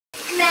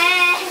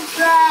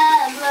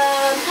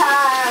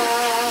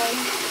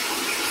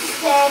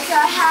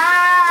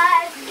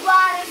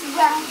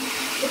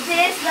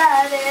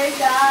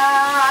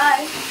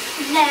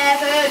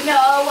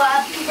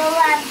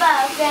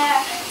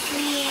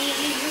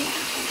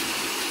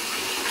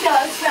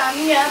from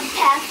your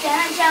past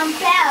and jump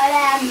out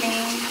at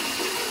me.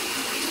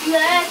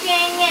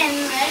 Looking in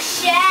the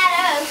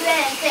shadows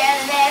with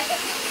their lips,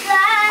 the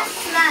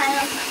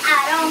smile, I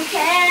don't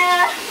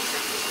care.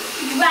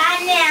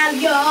 Right now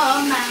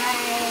you're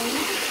mine.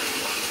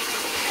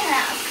 And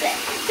I'll say,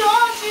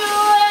 don't you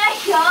worry,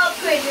 you're a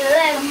pretty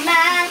little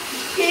man.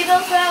 People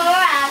throw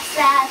rocks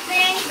at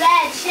things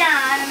that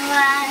shine and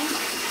light.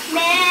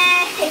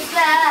 Makes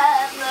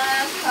love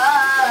look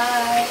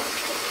hard.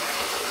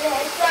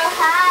 It's so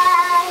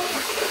high,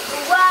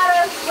 the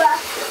water's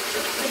rough,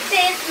 but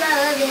this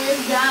love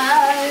is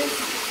dark.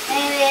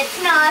 And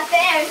it's not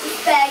fair to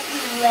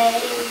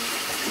speculate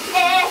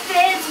if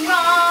it's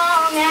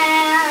wrong.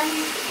 And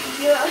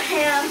your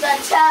hands are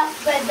tough,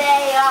 but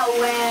they are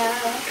where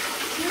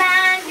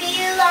mine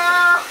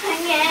belong.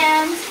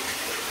 And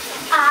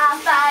I'll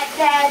fight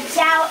that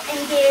doubt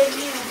and give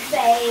you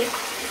faith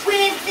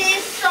with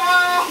this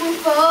song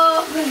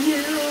for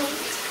you.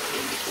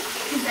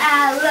 'Cause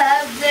I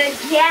love the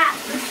gap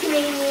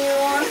between you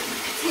and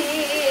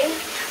me.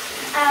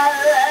 I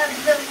love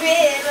the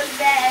rivers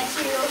that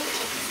you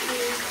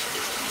speak.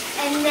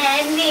 And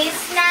then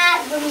these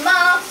nights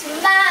remarks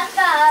from my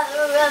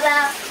father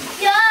about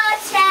your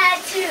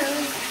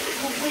tattoos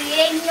will be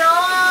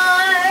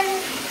ignored.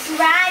 So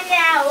right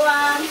now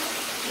I'm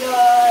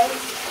yours.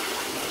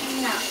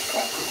 Now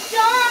say,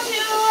 don't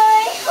you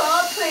worry,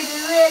 oh pretty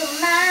little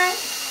man.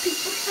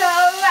 People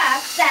throw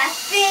rocks at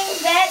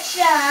things that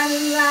shine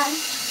and light.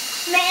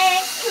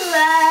 Makes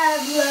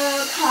love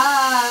look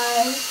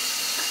hard,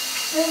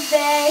 but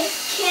they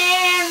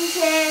can't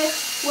take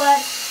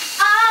what's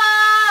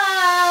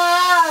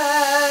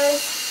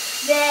ours.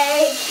 They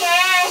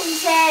can't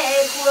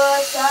take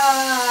what's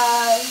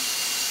ours.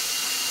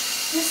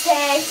 The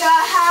stakes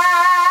are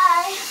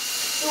high,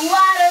 the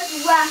water's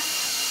rough,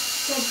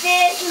 but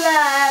this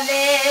love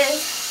is